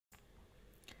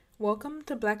Welcome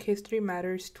to Black History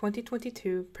Matters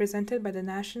 2022, presented by the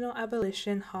National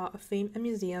Abolition Hall of Fame and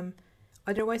Museum,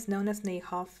 otherwise known as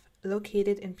NAHOF,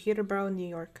 located in Peterborough, New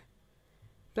York.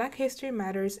 Black History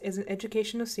Matters is an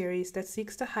educational series that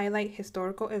seeks to highlight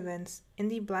historical events in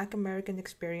the Black American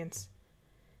experience.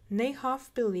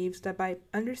 NAHOF believes that by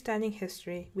understanding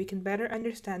history, we can better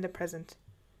understand the present.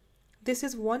 This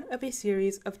is one of a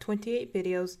series of 28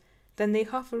 videos that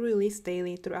NAHOF will release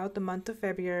daily throughout the month of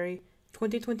February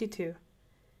 2022.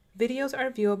 Videos are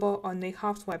viewable on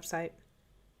NAHOF's website.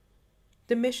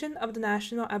 The mission of the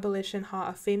National Abolition Hall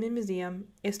of Fame and Museum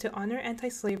is to honor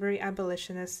anti-slavery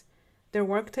abolitionists, their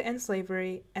work to end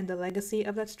slavery, and the legacy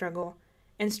of that struggle,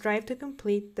 and strive to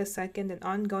complete the second and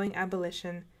ongoing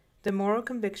abolition, the moral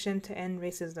conviction to end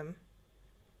racism.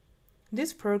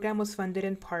 This program was funded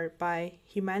in part by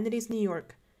Humanities New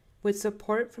York, with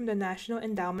support from the National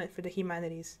Endowment for the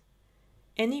Humanities.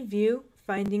 Any view,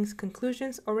 findings,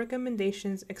 conclusions, or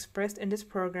recommendations expressed in this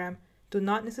program do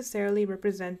not necessarily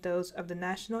represent those of the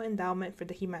National Endowment for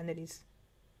the Humanities.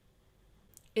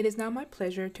 It is now my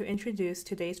pleasure to introduce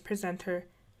today's presenter,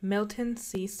 Milton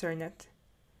C. Sernett.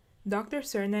 Dr.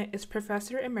 Sernett is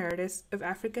Professor Emeritus of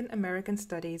African American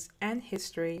Studies and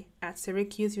History at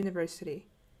Syracuse University.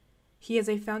 He is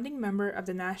a founding member of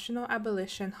the National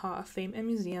Abolition Hall of Fame and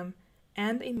Museum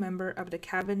and a member of the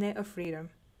Cabinet of Freedom.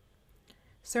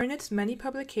 Sernett's many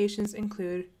publications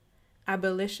include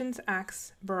Abolition's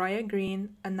Acts, Beriah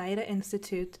Green Oneida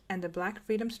Institute and the Black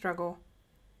Freedom Struggle,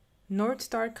 North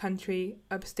Star Country,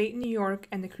 Upstate New York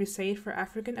and the Crusade for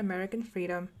African American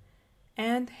Freedom,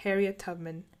 and Harriet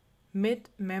Tubman, Myth,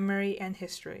 Memory, and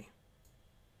History.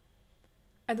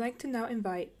 I'd like to now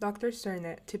invite Dr.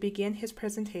 Sernett to begin his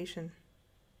presentation.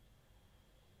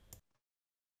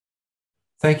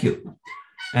 Thank you,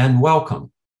 and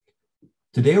welcome.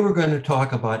 Today we're going to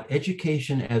talk about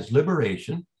education as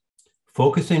liberation,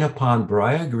 focusing upon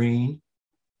Beriah Green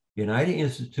Oneida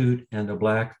Institute and the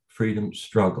Black Freedom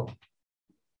Struggle.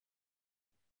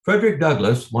 Frederick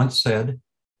Douglass once said,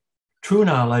 "True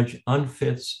knowledge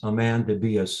unfits a man to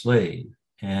be a slave."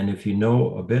 And if you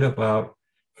know a bit about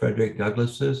Frederick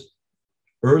Douglass's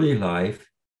early life,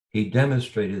 he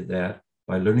demonstrated that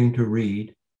by learning to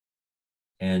read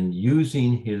and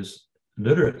using his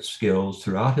literate skills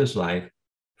throughout his life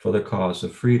for the cause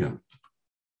of freedom.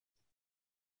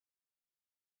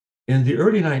 In the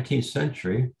early 19th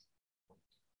century,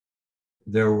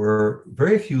 there were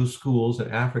very few schools that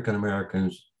African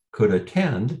Americans could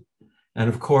attend. And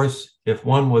of course, if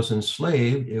one was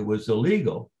enslaved, it was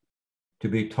illegal to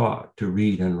be taught to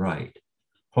read and write.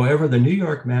 However, the New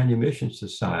York Manumission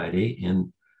Society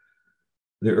in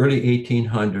the early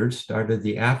 1800s started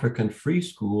the African Free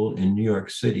School in New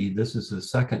York City. This is the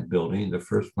second building. The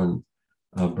first one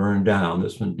burned down.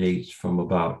 This one dates from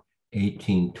about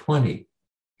 1820.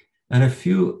 And a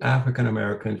few African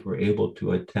Americans were able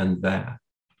to attend that.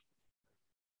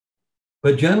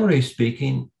 But generally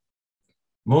speaking,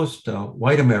 most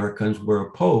white Americans were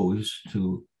opposed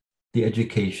to the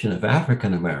education of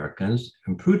African Americans.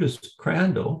 And Prudence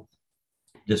Crandall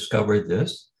discovered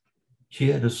this. She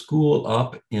had a school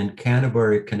up in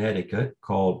Canterbury, Connecticut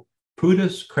called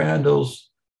Prudence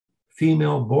Crandall's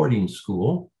Female Boarding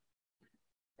School.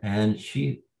 And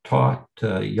she taught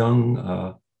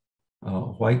young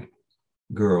white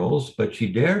girls, but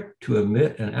she dared to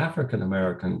admit an African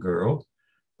American girl.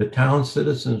 The town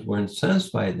citizens were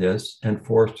incensed by this and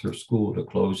forced her school to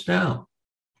close down.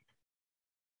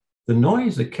 The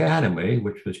Noyes Academy,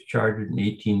 which was chartered in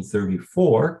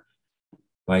 1834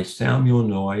 by Samuel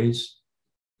Noyes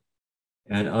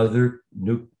and other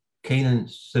New Canaan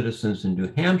citizens in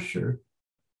New Hampshire,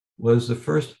 was the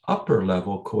first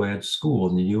upper-level co-ed school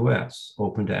in the US,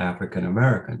 open to African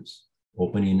Americans,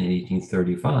 opening in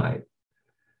 1835.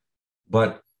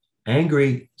 But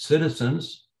angry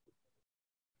citizens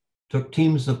took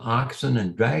teams of oxen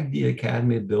and dragged the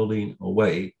academy building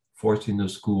away, forcing the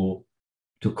school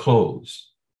to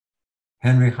close.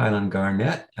 Henry Highland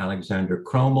Garnet, Alexander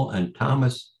Crummell, and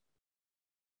Thomas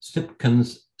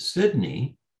Stipkins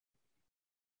Sidney,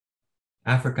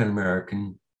 African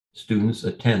American students,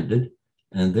 attended,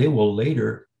 and they will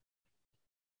later,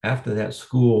 after that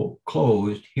school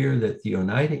closed, hear that the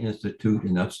Oneida Institute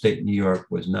in upstate New York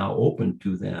was now open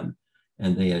to them,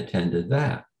 and they attended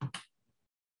that.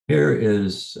 Here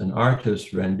is an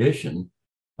artist's rendition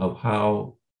of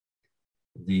how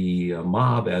the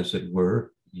mob, as it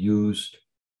were, used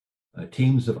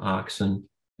teams of oxen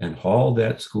and hauled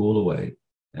that school away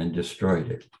and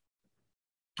destroyed it.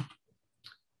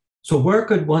 So where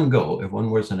could one go if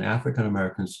one was an African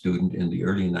American student in the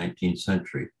early 19th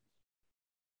century?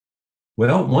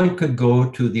 Well, one could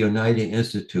go to the Oneida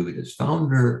Institute. Its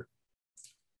founder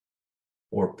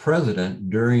or president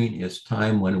during its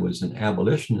time when it was an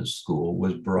abolitionist school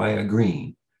was Beriah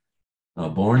Green,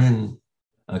 born in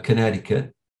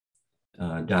Connecticut,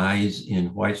 dies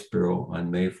in Whitesboro on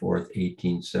May 4th,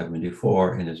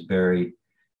 1874, and is buried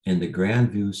in the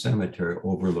Grandview Cemetery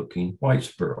overlooking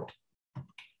Whitesboro.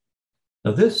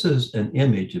 Now, this is an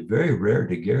image, a very rare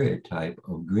daguerreotype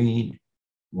of Green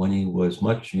when he was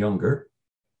much younger.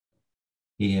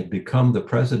 He had become the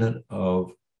president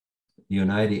of the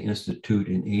Oneida Institute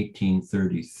in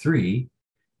 1833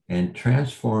 and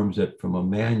transforms it from a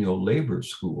manual labor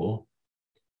school,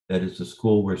 that is a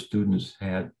school where students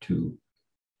had to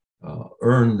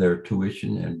earn their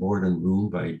tuition and board and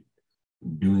room by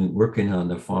working on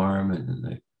the farm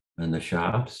and the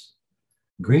shops.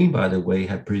 Green, by the way,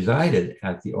 had presided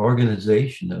at the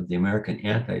organization of the American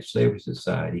Anti-Slavery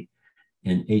Society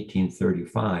in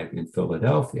 1835 in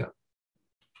Philadelphia.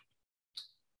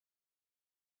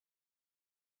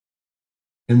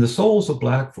 In The Souls of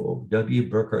Black Folk, W.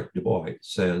 Burkhardt Du Bois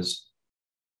says,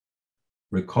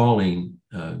 recalling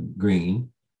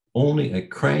Green, only a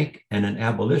crank and an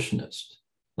abolitionist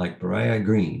like Beriah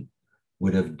Green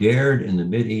would have dared in the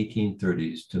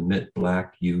mid-1830s to admit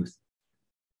Black youth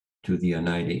to the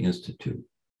Oneida Institute.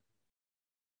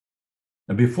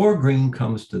 Now, before Green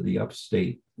comes to the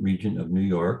upstate region of New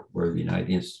York, where the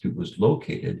Oneida Institute was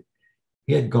located,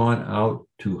 he had gone out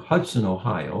to Hudson,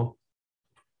 Ohio,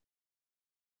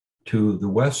 to the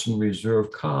Western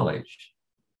Reserve College.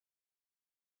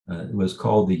 It was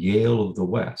called the Yale of the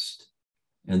West.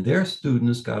 And their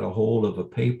students got a hold of a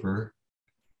paper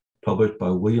published by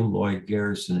William Lloyd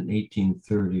Garrison in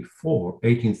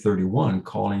 1831,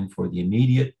 calling for the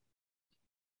immediate,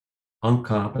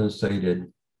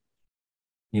 uncompensated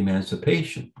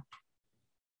emancipation.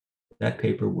 That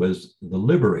paper was The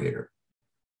Liberator.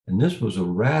 And this was a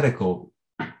radical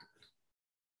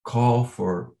call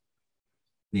for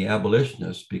the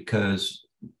abolitionists because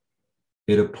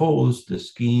it opposed the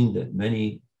scheme that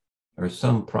many or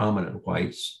some prominent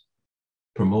whites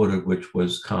promoted, which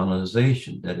was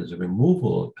colonization, that is, a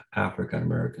removal of African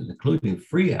Americans, including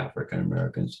free African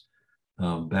Americans,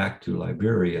 back to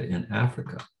Liberia in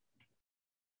Africa.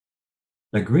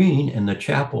 Now, Green, in the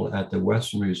chapel at the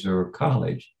Western Reserve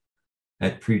College,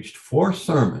 had preached 4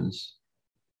 sermons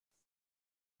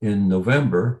in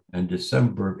November and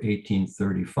December of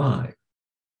 1835,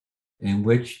 in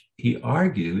which he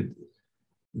argued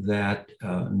that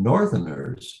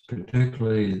Northerners,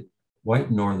 particularly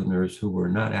white Northerners who were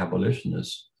not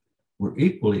abolitionists, were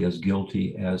equally as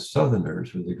guilty as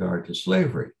Southerners with regard to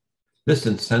slavery. This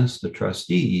incensed the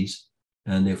trustees,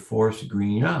 and they forced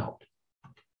Green out.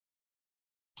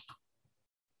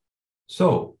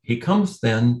 So he comes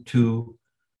then to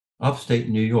upstate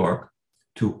New York,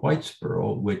 to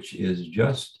Whitesboro, which is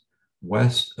just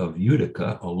west of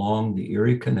Utica along the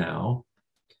Erie Canal.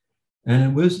 And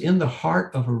it was in the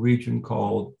heart of a region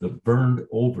called the Burned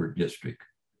Over District,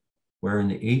 where in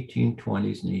the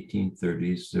 1820s and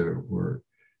 1830s, there were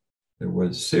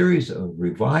a series of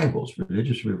revivals,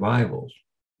 religious revivals.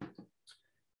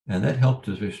 And that helped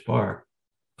to spark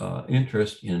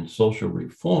interest in social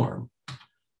reform.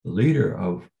 The leader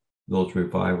of those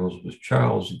revivals was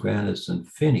Charles Grandison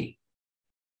Finney.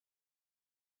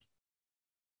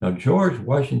 Now, George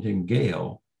Washington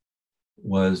Gale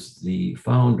was the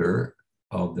founder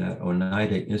of that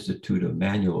Oneida Institute of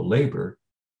Manual Labor,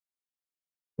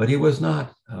 but he was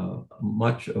not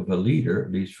much of a leader,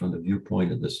 at least from the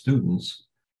viewpoint of the students.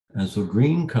 And so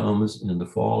Green comes in the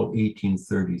fall of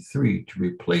 1833 to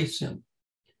replace him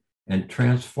and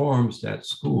transforms that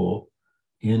school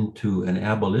into an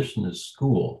abolitionist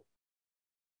school.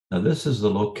 Now, this is the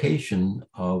location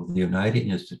of the Oneida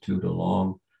Institute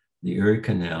along the Erie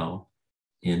Canal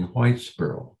in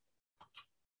Whitesboro.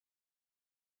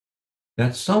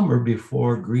 That summer,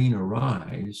 before Green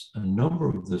arrives, a number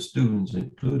of the students,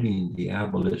 including the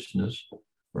abolitionist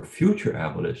or future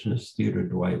abolitionist Theodore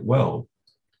Dwight Weld,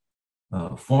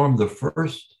 formed the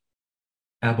first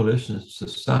abolitionist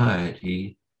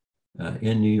society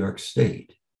in New York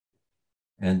State.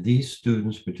 And these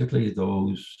students, particularly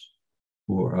those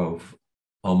who are of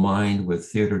a mind with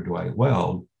Theodore Dwight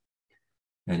Weld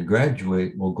and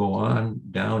graduate, will go on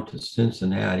down to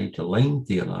Cincinnati to Lane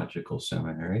Theological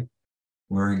Seminary,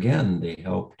 where again they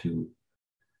help to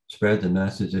spread the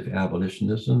message of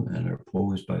abolitionism and are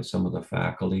opposed by some of the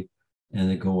faculty, and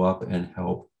they go up and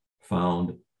help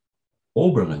found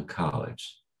Oberlin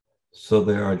College. So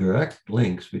there are direct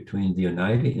links between the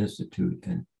Oneida Institute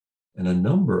and a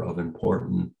number of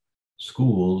important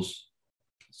schools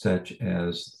such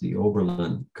as the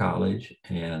Oberlin College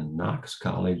and Knox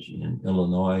College in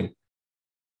Illinois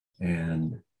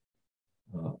and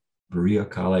Beriah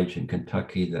College in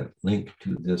Kentucky that link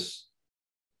to this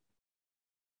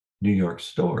New York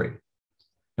story.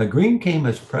 Now, Green came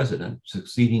as president,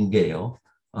 succeeding Gale,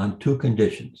 on two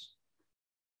conditions.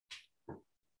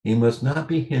 He must not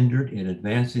be hindered in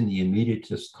advancing the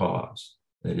immediatist cause,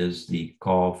 that is, the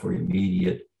call for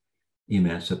immediate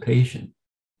emancipation.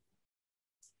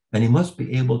 And he must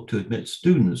be able to admit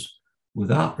students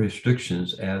without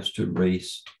restrictions as to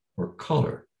race or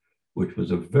color, which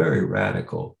was a very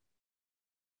radical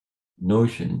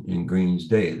notion in Green's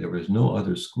day. There was no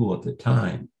other school at the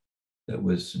time that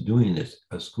was doing this,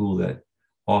 a school that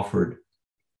offered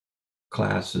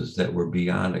classes that were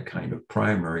beyond a kind of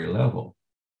primary level.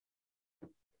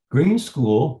 Green's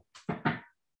school,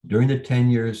 during the 10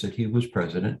 years that he was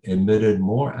president, admitted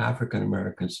more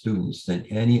African-American students than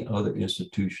any other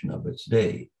institution of its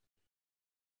day.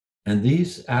 And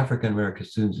these African-American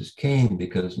students came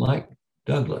because, like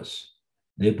Douglas,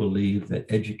 they believed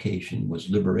that education was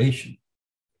liberation.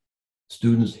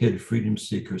 Students hid freedom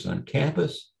seekers on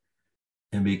campus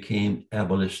and became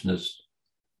abolitionists,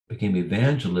 became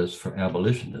evangelists for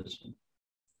abolitionism.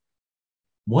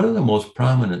 One of the most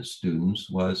prominent students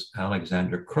was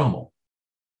Alexander Crummell,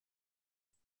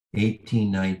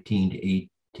 1819 to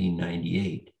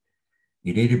 1898.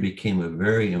 He later became a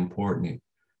very important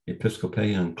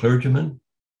Episcopalian clergyman.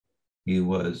 He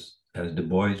was, as Du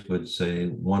Bois would say,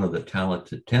 one of the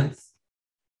talented 10th.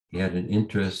 He had an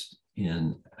interest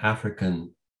in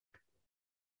African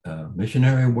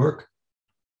missionary work,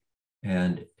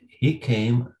 and he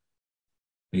came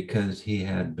because he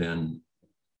had been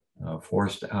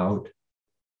forced out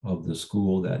of the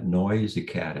school, that Noyes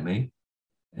Academy,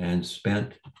 and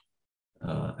spent,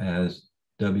 as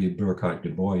W. Burghardt Du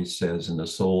Bois says in The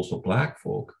Souls of Black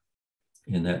Folk,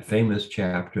 in that famous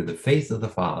chapter, The Faith of the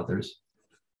Fathers,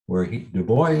 where Du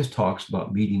Bois talks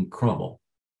about meeting Crummell.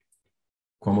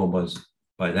 Crummell was,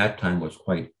 by that time, was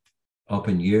quite up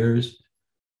in years,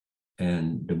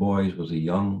 and Du Bois was a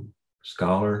young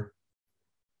scholar.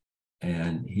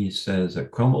 And he says that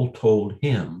Crummell told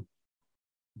him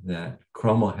that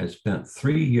Crummell had spent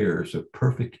 3 years of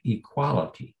perfect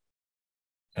equality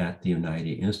at the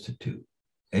Oneida Institute,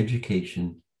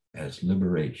 education as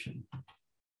liberation.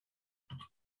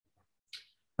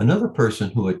 Another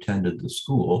person who attended the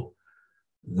school,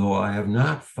 though I have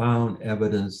not found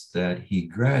evidence that he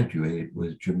graduated,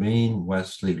 was Jermain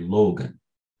Wesley Loguen.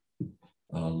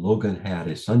 Loguen had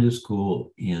a Sunday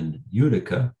school in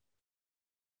Utica,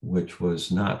 which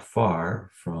was not far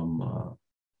from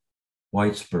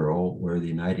Whitesboro, where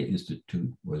the Oneida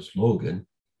Institute was located,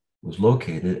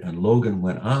 and Loguen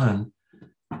went on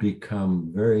to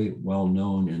become very well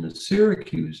known in the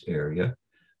Syracuse area,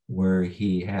 where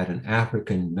he had an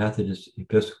African Methodist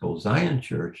Episcopal Zion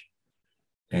Church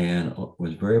and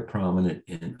was very prominent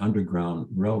in Underground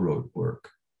Railroad work.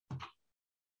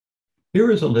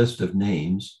 Here is a list of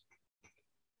names,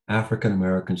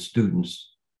 African-American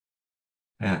students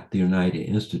at the Oneida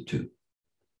Institute.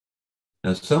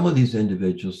 Now, some of these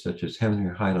individuals, such as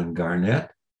Henry Highland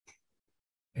Garnet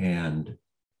and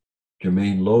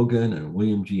Jermain Loguen and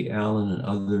William G. Allen and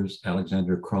others,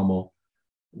 Alexander Crummell,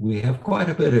 we have quite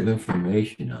a bit of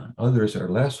information on. Others are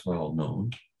less well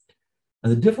known.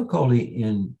 And the difficulty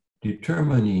in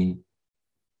determining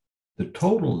the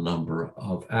total number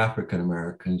of African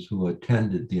Americans who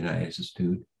attended the Oneida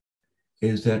Institute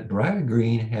is that Beriah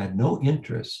Green had no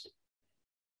interest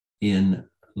in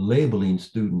labeling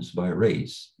students by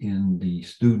race in the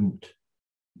student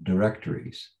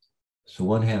directories. So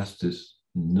one has to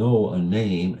know a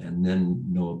name and then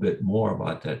know a bit more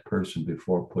about that person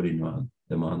before putting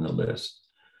them on the list.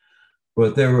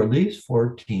 But there were at least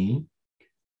 14.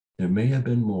 There may have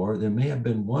been more. There may have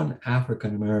been one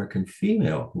African-American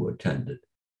female who attended.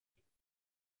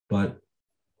 But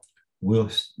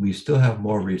we still have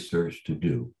more research to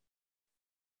do.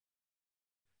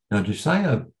 Now,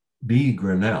 Josiah B.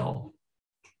 Grinnell,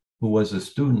 who was a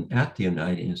student at the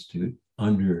Oneida Institute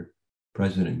under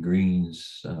President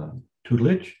Green's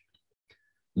tutelage,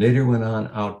 later went on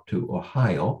out to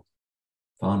Ohio,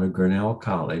 founded Grinnell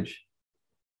College.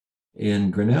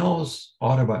 In Grinnell's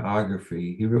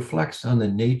autobiography, he reflects on the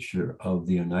nature of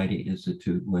the Oneida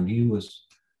Institute when he was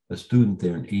a student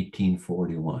there in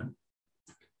 1841.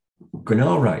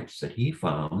 Grinnell writes that he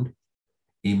found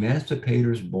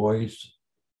emancipators, boys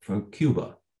from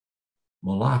Cuba,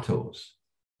 mulattoes,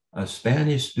 a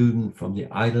Spanish student from the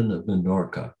island of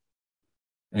Minorca,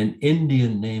 an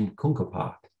Indian named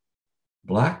Kunkapat,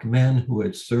 Black men who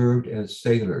had served as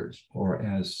sailors or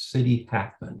as city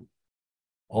hackmen,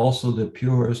 Also, the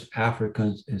purest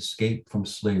Africans escaped from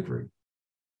slavery.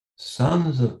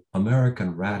 Sons of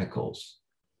American radicals,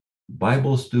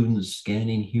 Bible students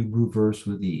scanning Hebrew verse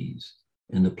with ease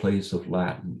in the place of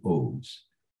Latin odes,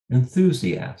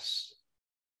 enthusiasts,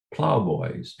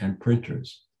 plowboys, and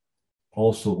printers,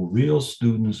 also real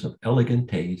students of elegant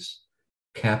taste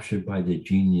captured by the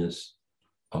genius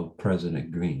of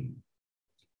President Green.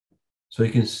 So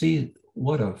you can see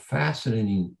what a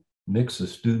fascinating mix of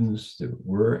students there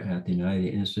were at the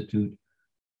Oneida Institute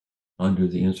under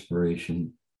the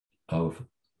inspiration of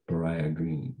Beriah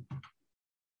Green.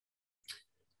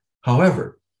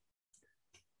 However,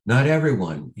 not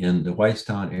everyone in the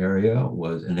Whitestown area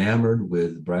was enamored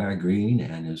with Beriah Green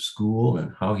and his school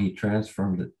and how he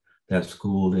transformed that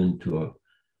school into an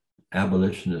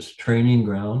abolitionist training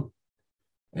ground.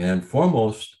 And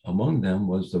foremost among them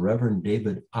was the Reverend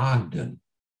David Ogden,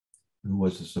 who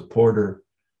was a supporter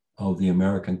of the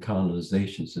American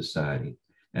Colonization Society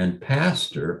and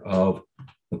pastor of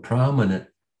the prominent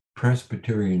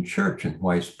Presbyterian church in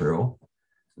Whitesboro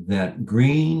that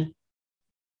Green,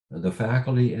 the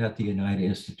faculty at the Oneida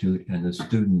Institute, and the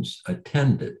students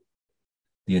attended.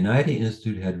 The Oneida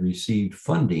Institute had received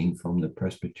funding from the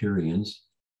Presbyterians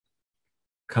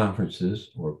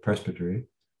conferences or presbytery,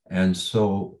 and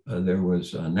so there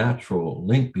was a natural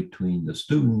link between the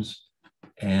students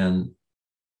and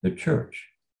the church.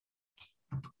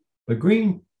 But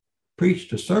Green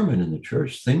preached a sermon in the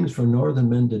church, Things for Northern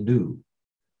Men to Do,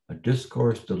 a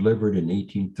discourse delivered in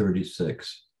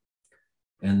 1836.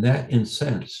 And that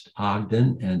incensed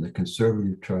Ogden and the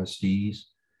conservative trustees.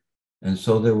 And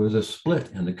so there was a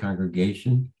split in the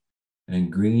congregation,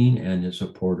 and Green and his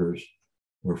supporters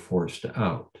were forced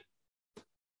out,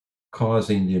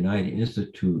 causing the Oneida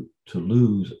Institute to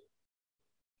lose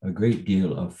a great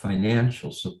deal of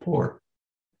financial support.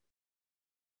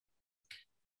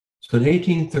 So in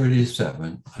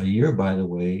 1837, a year, by the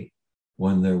way,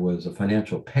 when there was a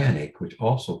financial panic, which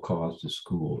also caused the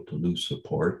school to lose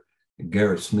support,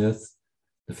 Gerrit Smith,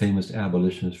 the famous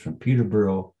abolitionist from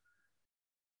Peterborough,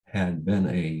 had been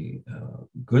a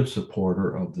good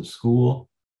supporter of the school,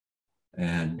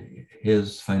 and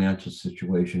his financial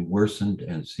situation worsened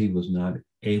as he was not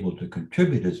able to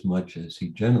contribute as much as he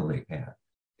generally had.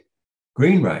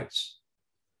 Green writes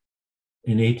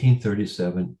in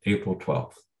 1837, April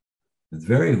 12th, the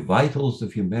very vitals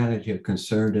of humanity are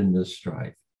concerned in this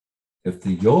strife. If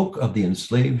the yoke of the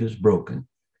enslaved is broken,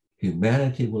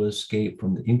 humanity will escape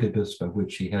from the incubus by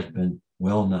which she has been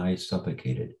well nigh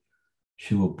suffocated.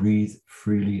 She will breathe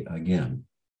freely again.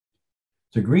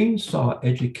 So Green saw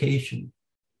education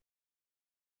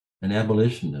and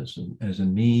abolitionism as a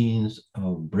means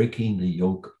of breaking the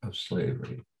yoke of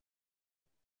slavery.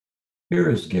 Here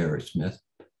is Gerrit Smith.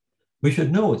 We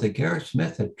should know that Gerrit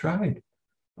Smith had tried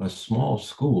a small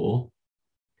school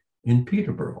in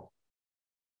Peterborough,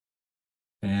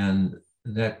 and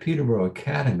that Peterborough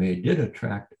Academy did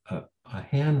attract a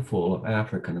handful of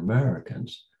African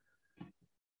Americans,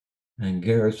 and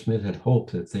Gerrit Smith had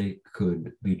hoped that they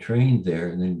could be trained there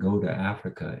and then go to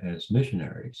Africa as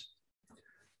missionaries.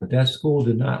 But that school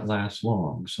did not last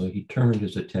long, so he turned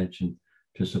his attention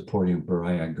to supporting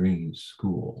Beriah Green's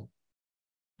school.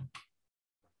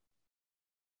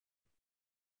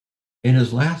 In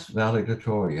his last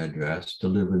valedictory address,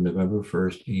 delivered November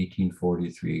 1st,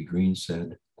 1843, Green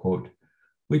said, quote,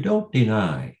 "We don't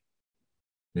deny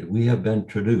that we have been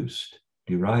traduced,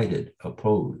 derided,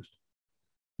 opposed.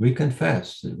 We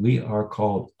confess that we are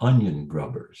called onion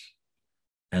grubbers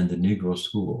and the Negro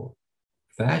school.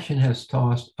 Fashion has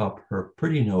tossed up her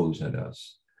pretty nose at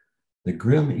us. The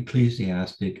grim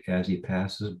ecclesiastic, as he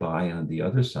passes by on the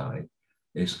other side,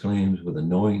 exclaims with a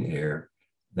knowing air,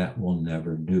 that will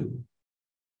never do."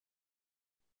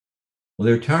 Well,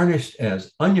 they're tarnished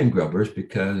as onion grubbers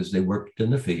because they worked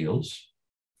in the fields,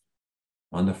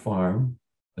 on the farm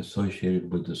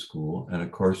associated with the school, and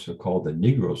of course they're called the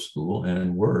Negro school,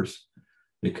 and worse,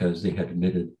 because they had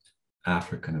admitted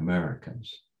African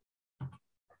Americans.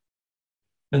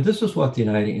 And this is what the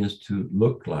Oneida Institute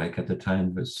looked like at the time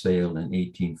of its sale in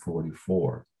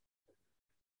 1844.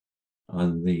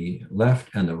 On the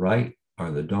left and the right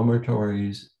are the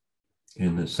dormitories.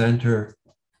 In the center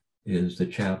is the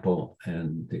chapel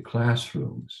and the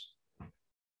classrooms.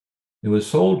 It was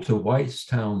sold to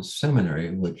Whitestown Seminary,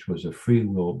 which was a Free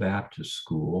Will Baptist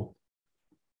school.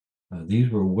 These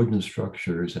were wooden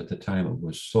structures at the time it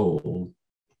was sold.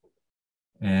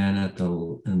 And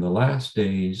in the last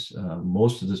days,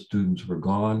 most of the students were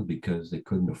gone because they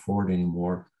couldn't afford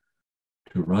anymore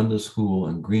to run the school,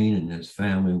 and Green and his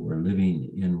family were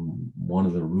living in one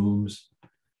of the rooms,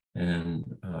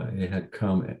 and it had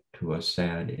come to a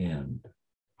sad end.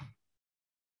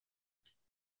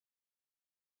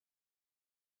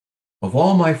 Of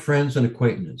all my friends and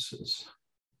acquaintances,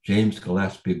 James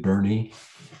Gillespie Birney,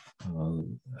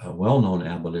 a well-known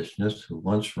abolitionist who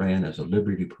once ran as a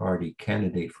Liberty Party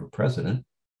candidate for president,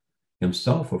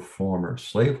 himself a former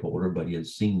slaveholder, but he had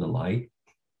seen the light,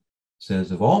 says,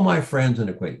 of all my friends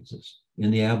and acquaintances in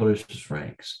the abolitionist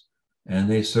ranks, and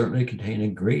they certainly contain a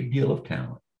great deal of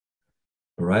talent,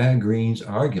 Beriah Green's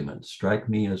arguments strike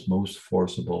me as most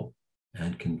forcible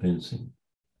and convincing.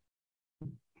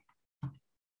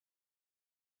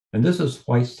 And this is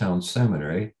Whitestown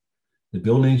Seminary. The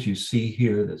buildings you see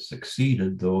here that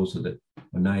succeeded those of the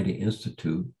Oneida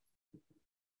Institute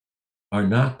are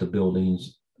not the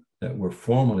buildings that were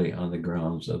formerly on the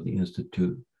grounds of the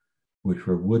Institute, which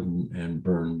were wooden and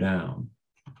burned down.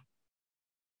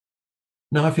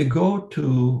 Now, if you go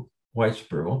to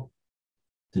Whitesboro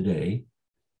today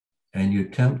and you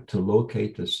attempt to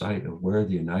locate the site of where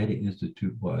the Oneida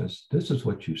Institute was, this is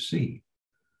what you see: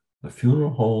 a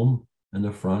funeral home in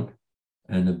the front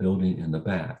and the building in the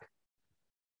back.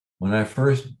 When I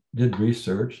first did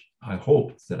research, I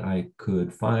hoped that I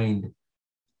could find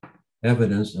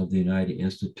evidence of the Oneida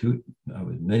Institute. I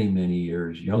was many, many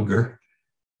years younger,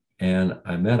 and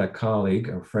I met a colleague,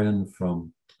 a friend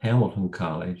from Hamilton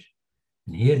College,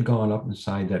 and he had gone up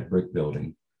inside that brick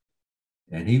building,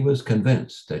 and he was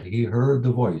convinced that he heard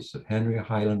the voice of Henry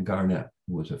Highland Garnet,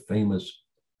 who was a famous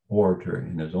orator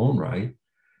in his own right,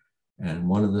 and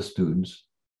one of the students.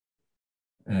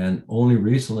 And only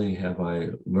recently have I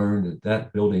learned that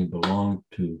that building belonged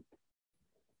to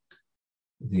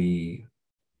the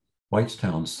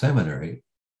Whitestown Seminary.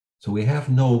 So we have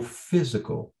no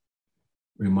physical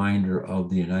reminder of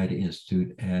the Oneida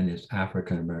Institute and its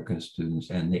African-American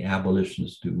students and the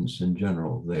abolitionist students in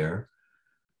general there,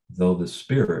 though the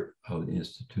spirit of the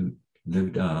Institute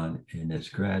lived on in its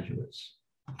graduates.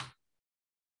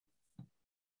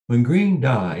 When Green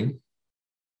died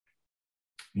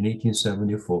in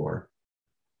 1874,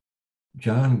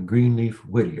 John Greenleaf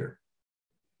Whittier,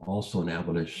 also an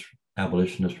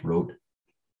abolitionist, wrote,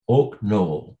 Oak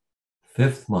Knoll,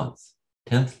 5th month,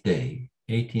 10th day,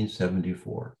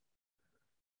 1874.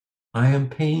 I am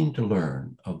pained to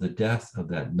learn of the death of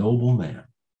that noble man,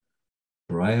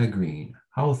 Beriah Green,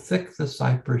 how thick the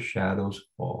cypress shadows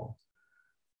fall,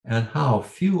 and how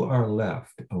few are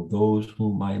left of those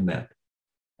whom I met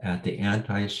at the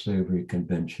Anti-Slavery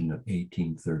Convention of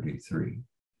 1833.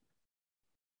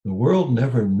 The world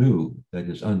never knew that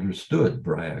is understood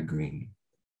Beriah Green.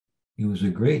 He was a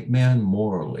great man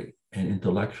morally and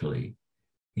intellectually.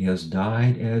 He has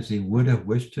died as he would have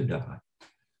wished to die,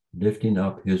 lifting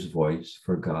up his voice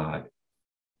for God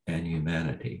and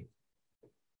humanity.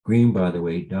 Green, by the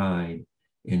way, died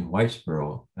in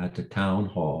Whitesboro at the town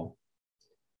hall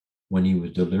when he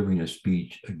was delivering a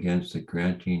speech against the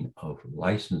granting of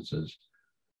licenses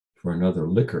for another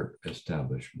liquor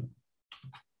establishment.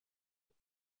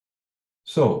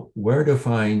 So, where to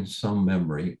find some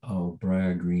memory of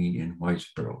Beriah Green in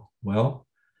Whitesboro? Well,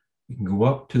 you can go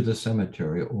up to the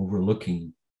cemetery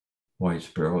overlooking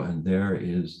Whitesboro, and there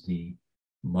is the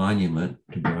monument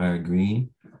to Beriah Green.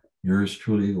 Yours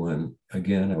truly, when,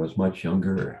 again, I was much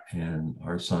younger, and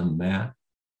our son Matt,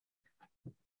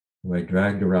 who I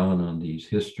dragged around on these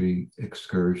history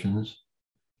excursions.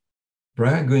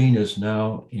 Beriah Green is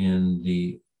now in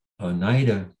the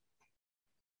Oneida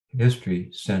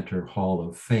History Center Hall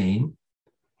of Fame,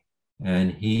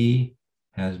 and he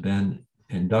has been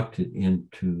inducted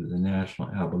into the National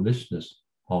Abolitionist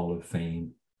Hall of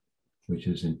Fame, which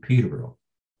is in Peterborough.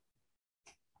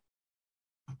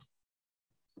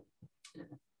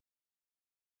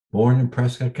 Born in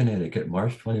Prescott, Connecticut,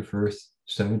 March 21st,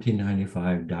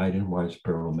 1795, died in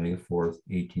Whitesboro, May 4th,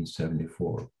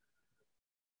 1874.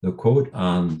 The quote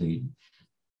on the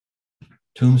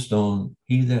tombstone,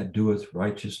 "He that doeth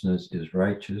righteousness is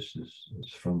righteous," is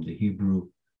from the Hebrew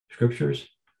scriptures,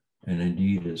 and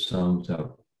indeed it sums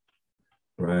up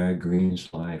Beriah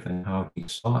Green's life and how he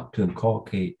sought to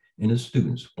inculcate in his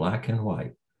students, black and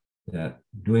white, that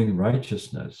doing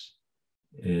righteousness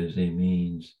is a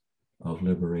means of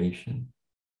liberation.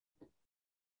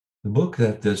 The book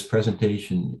that this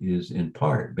presentation is in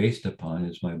part based upon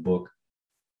is my book,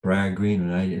 Beriah Green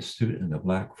Oneida Institute and the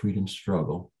Black Freedom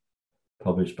Struggle,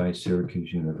 published by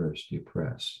Syracuse University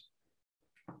Press.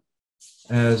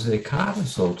 As a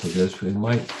codicil to this, we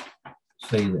might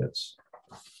say this.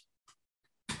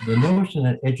 The notion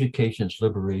that education's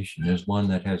liberation is one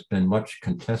that has been much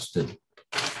contested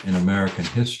in American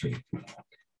history.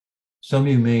 Some of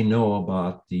you may know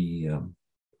about the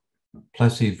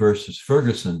Plessy versus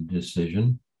Ferguson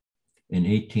decision in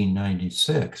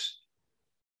 1896,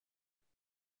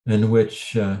 in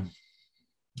which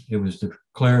it was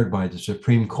declared by the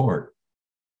Supreme Court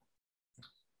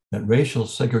that racial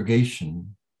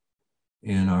segregation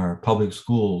in our public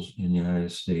schools in the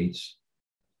United States,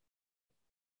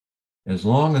 as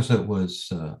long as it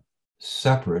was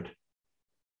separate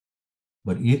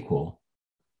but equal,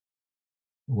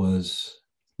 was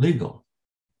legal.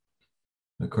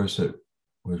 Of course, it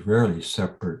was rarely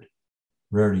separate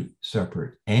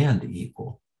and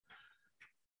equal.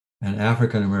 And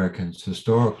African Americans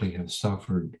historically have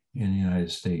suffered in the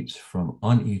United States from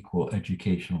unequal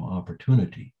educational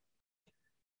opportunity.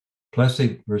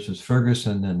 Plessy versus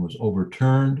Ferguson then was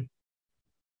overturned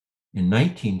in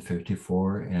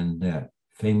 1954, and that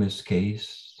famous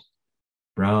case,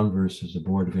 Brown versus the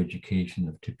Board of Education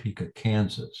of Topeka,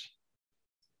 Kansas.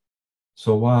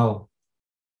 So while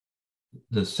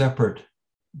the separate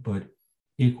but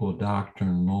equal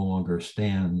doctrine no longer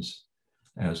stands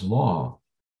as law,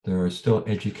 there are still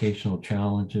educational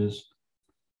challenges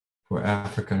for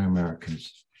African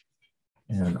Americans.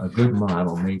 And a good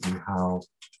model may be how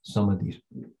some of these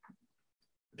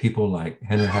people like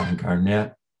Highland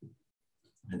Garnet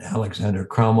and Alexander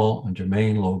Crummell and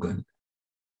Jermain Loguen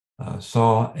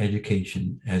saw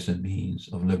education as a means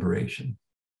of liberation.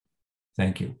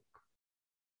 Thank you.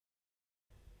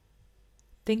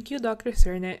 Thank you, Dr.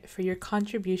 Cernett, for your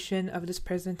contribution of this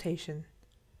presentation.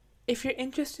 If you're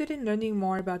interested in learning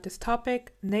more about this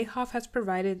topic, NAHOF has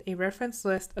provided a reference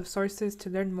list of sources to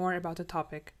learn more about the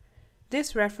topic.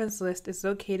 This reference list is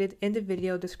located in the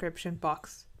video description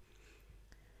box.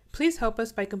 Please help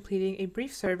us by completing a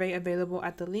brief survey available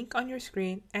at the link on your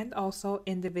screen and also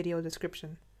in the video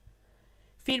description.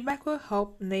 Feedback will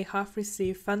help NAHOF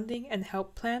receive funding and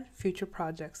help plan future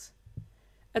projects.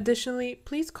 Additionally,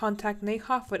 please contact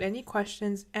NAHOF with any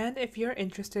questions and if you're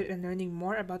interested in learning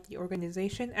more about the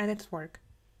organization and its work.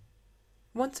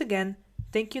 Once again,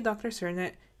 thank you, Dr.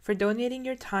 Cernett, for donating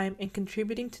your time and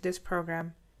contributing to this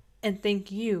program. And thank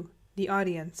you, the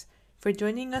audience, for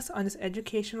joining us on this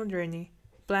educational journey,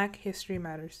 Black History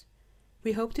Matters.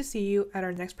 We hope to see you at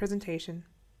our next presentation.